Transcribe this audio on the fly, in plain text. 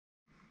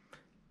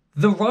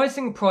The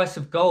rising price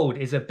of gold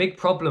is a big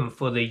problem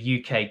for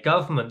the UK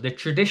government. The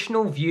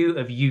traditional view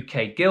of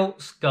UK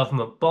gilts,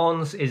 government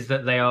bonds, is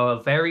that they are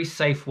a very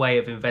safe way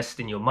of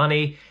investing your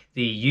money.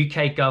 The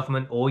UK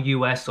government or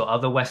US or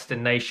other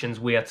Western nations,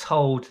 we are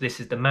told, this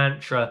is the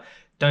mantra,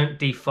 don't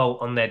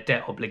default on their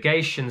debt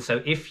obligations.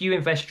 So if you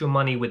invest your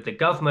money with the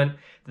government,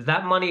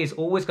 that money is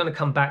always going to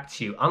come back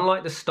to you.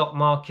 Unlike the stock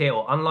market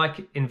or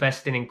unlike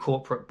investing in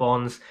corporate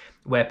bonds,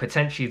 where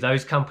potentially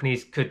those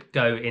companies could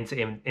go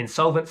into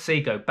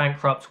insolvency, go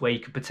bankrupt, where you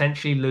could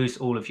potentially lose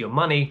all of your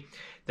money,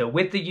 that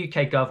with the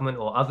UK government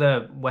or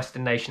other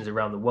Western nations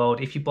around the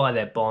world, if you buy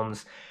their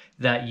bonds,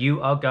 that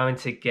you are going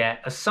to get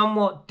a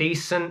somewhat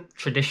decent,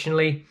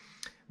 traditionally,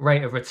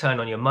 rate of return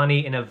on your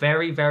money in a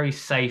very, very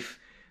safe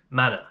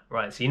manner,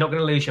 right? So you're not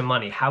going to lose your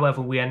money.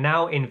 However, we are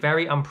now in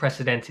very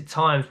unprecedented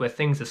times where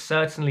things are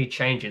certainly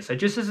changing. So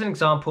just as an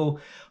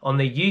example, on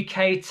the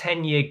UK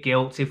 10-year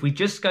gilt, if we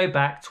just go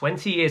back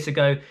 20 years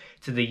ago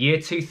to the year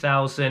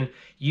 2000,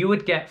 you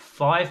would get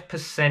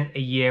 5% a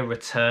year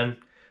return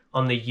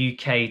on the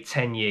UK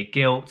 10-year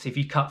gilt. If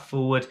you cut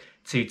forward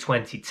to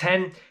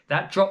 2010,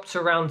 that dropped to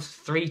around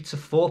 3 to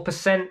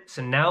 4%.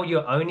 So now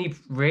you're only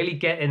really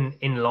getting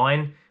in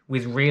line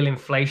with real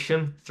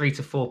inflation, 3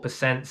 to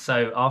 4%.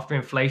 So after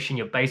inflation,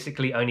 you're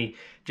basically only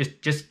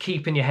just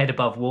keeping your head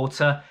above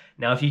water.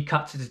 Now, if you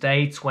cut to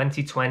today,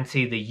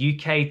 2020, the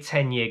UK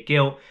 10-year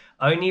gilt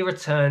only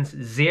returns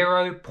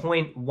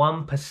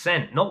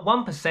 0.1%, not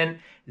 1%,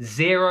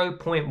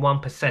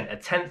 0.1%, a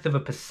tenth of a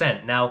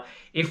percent. Now,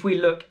 if we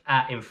look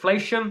at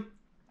inflation,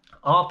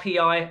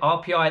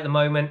 RPI at the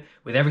moment,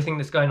 with everything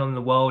that's going on in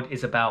the world,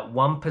 is about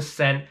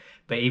 1%.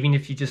 But even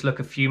if you just look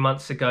a few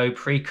months ago,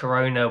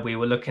 pre-corona, we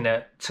were looking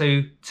at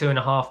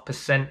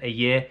 2.5% a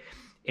year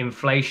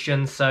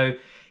inflation. So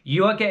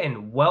you are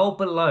getting well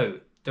below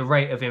the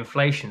rate of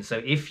inflation.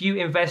 So if you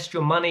invest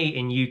your money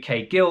in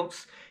UK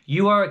gilts,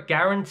 you are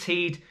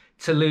guaranteed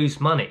to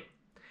lose money.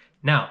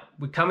 Now,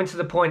 we're coming to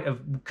the point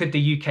of, could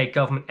the UK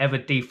government ever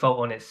default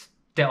on its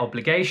debt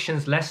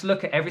obligations? Let's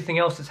look at everything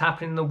else that's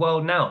happening in the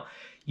world now.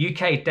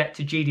 UK debt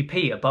to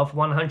GDP above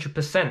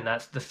 100%.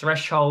 That's the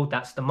threshold,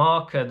 that's the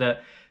marker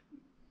that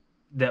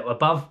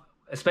above,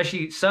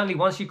 especially certainly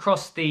once you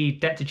cross the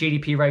debt to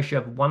GDP ratio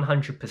of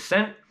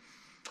 100%,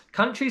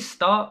 countries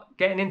start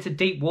getting into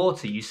deep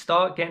water. You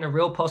start getting a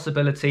real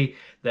possibility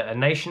that a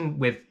nation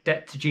with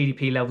debt to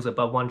GDP levels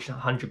above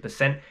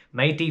 100%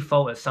 may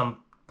default at some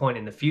point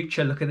in the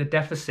future. Look at the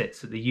deficits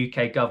that the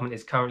UK government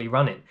is currently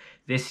running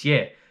this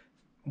year.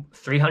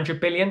 300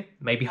 billion,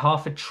 maybe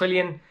 £500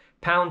 billion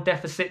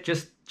deficit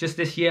just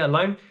this year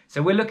alone.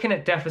 So we're looking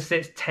at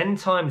deficits 10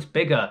 times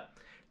bigger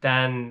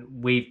than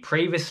we've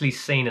previously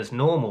seen as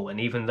normal,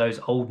 and even those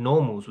old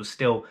normals were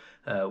still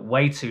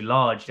way too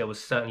large. There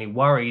was certainly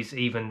worries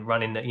even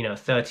running at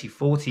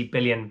 30-40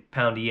 billion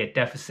pound a year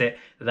deficit,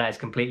 that is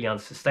completely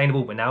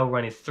unsustainable. But now we're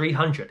running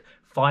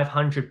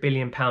 500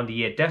 billion pound a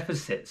year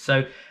deficit.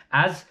 So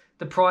as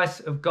the price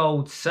of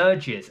gold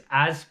surges,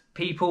 as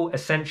people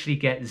essentially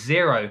get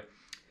 0%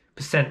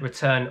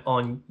 return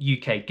on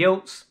UK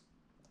gilts,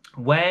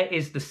 where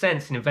is the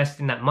sense in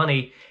investing that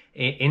money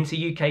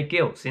into UK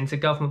gilts, into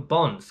government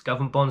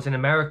bonds in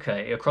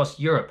America, across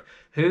Europe?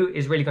 Who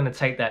is really going to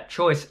take that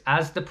choice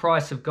as the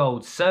price of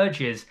gold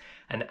surges,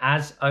 and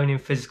as owning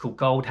physical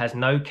gold has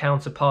no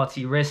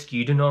counterparty risk?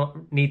 You do not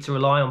need to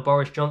rely on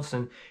Boris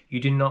Johnson. You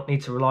do not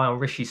need to rely on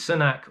Rishi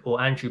Sunak or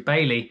Andrew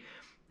Bailey.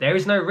 There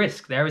is no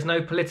risk. There is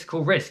no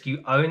political risk.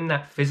 You own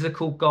that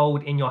physical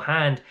gold in your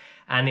hand,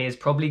 and it is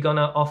probably going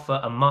to offer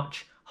a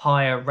much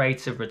higher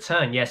rate of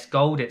return. Yes,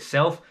 gold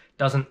itself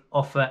doesn't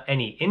offer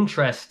any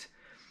interest,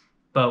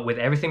 but with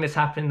everything that's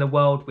happened in the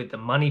world, with the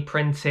money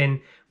printing,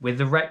 with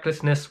the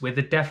recklessness, with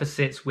the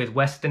deficits, with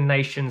Western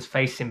nations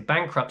facing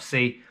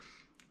bankruptcy,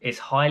 it's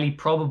highly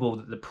probable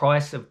that the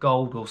price of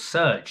gold will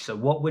surge. So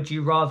what would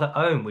you rather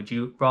own? Would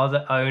you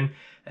rather own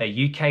a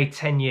UK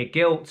 10-year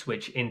gilt,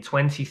 which in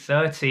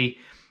 2030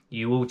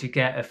 you will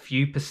get a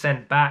few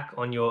percent back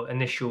on your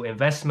initial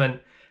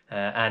investment,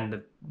 and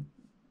the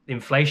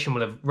inflation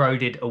will have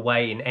eroded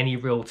away in any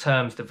real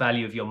terms the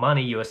value of your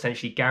money? You're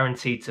essentially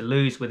guaranteed to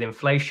lose with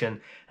inflation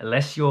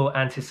unless you're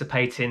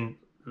anticipating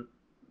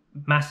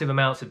massive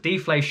amounts of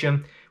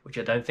deflation, which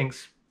I don't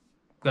think's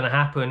going to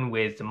happen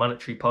with the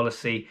monetary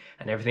policy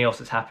and everything else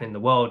that's happening in the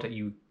world. That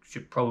you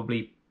should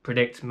probably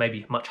predict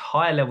maybe much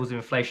higher levels of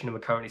inflation than we're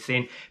currently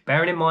seeing.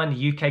 Bearing in mind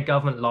the UK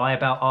government lie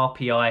about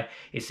RPI,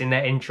 it's in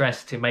their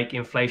interest to make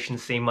inflation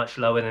seem much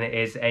lower than it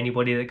is.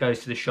 Anybody that goes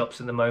to the shops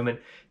at the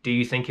moment, do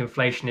you think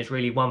inflation is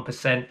really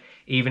 1%?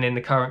 Even in the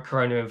current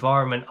corona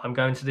environment, I'm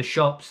going to the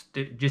shops,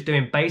 just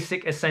doing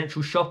basic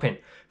essential shopping,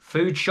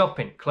 food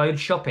shopping, clothes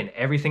shopping.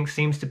 Everything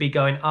seems to be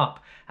going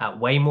up at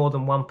way more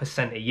than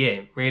 1% a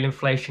year. Real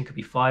inflation could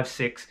be 5,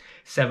 6,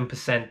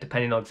 7%,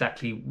 depending on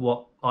exactly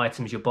what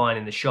items you're buying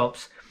in the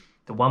shops.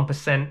 The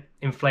 1%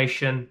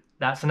 inflation,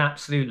 that's an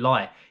absolute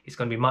lie. It's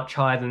going to be much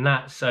higher than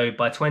that. So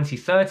by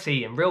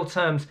 2030, in real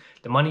terms,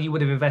 the money you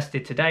would have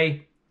invested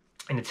today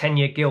in a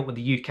 10-year gilt with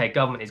the UK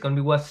government is going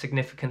to be worth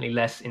significantly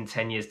less in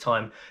 10 years'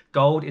 time.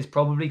 Gold is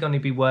probably going to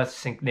be worth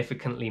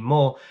significantly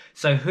more.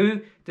 So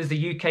who does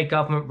the UK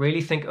government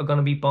really think are going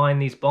to be buying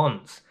these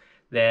bonds?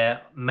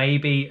 There may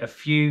be a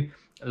few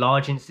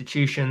large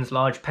institutions,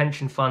 large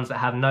pension funds that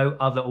have no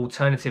other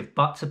alternative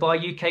but to buy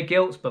UK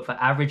gilts, but for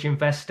average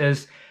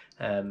investors,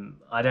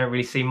 I don't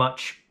really see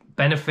much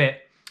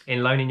benefit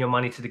in loaning your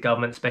money to the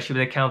government, especially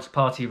with a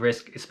counterparty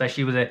risk,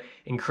 especially with an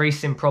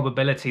increasing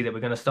probability that we're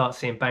going to start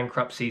seeing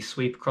bankruptcies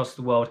sweep across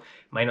the world.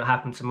 It may not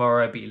happen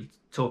tomorrow, but you're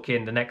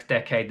talking the next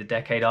decade, the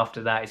decade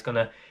after that is going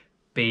to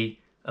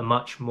be a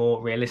much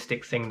more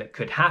realistic thing that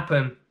could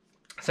happen.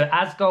 So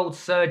as gold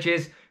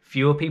surges,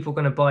 fewer people are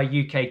going to buy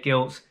UK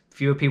gilts,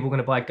 fewer people are going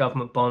to buy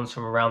government bonds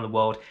from around the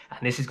world, and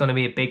this is going to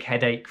be a big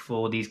headache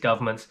for these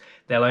governments.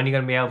 They're only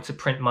going to be able to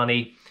print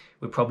money.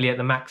 We're probably at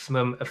the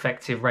maximum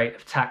effective rate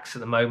of tax at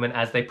the moment.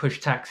 As they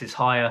push taxes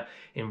higher,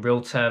 in real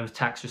terms,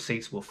 tax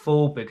receipts will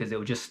fall because it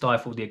will just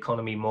stifle the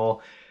economy more.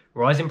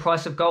 Rising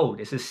price of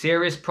gold is a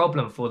serious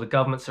problem for the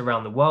governments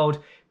around the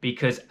world,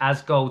 because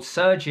as gold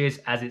surges,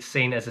 as it's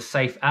seen as a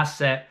safe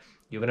asset,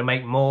 you're going to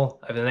make more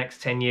over the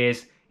next 10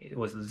 years.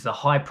 There's a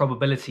high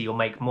probability you'll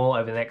make more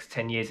over the next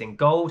 10 years in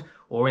gold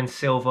or in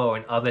silver or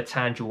in other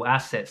tangible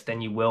assets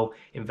than you will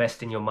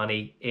investing your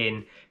money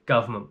in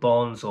government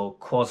bonds or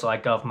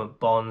quasi-government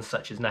bonds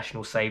such as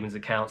national savings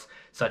accounts,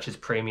 such as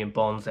premium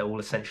bonds. They're all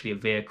essentially a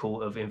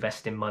vehicle of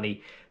investing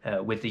money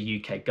with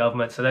the UK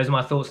government. So those are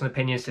my thoughts and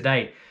opinions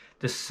today.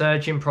 The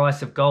surging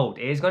price of gold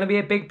is going to be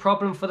a big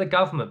problem for the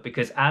government,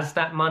 because as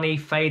that money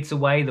fades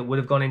away that would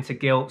have gone into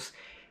gilts,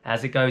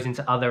 as it goes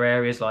into other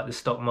areas like the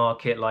stock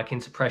market, like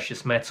into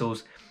precious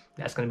metals,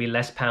 that's going to be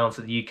less pounds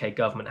that the UK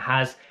government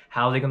has.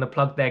 How are they going to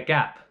plug their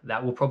gap?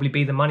 That will probably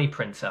be the money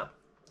printer.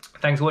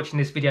 Thanks for watching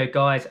this video,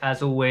 guys.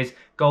 As always,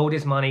 gold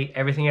is money.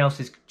 Everything else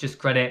is just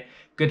credit.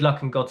 Good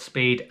luck and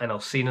Godspeed, and I'll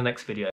see you in the next video.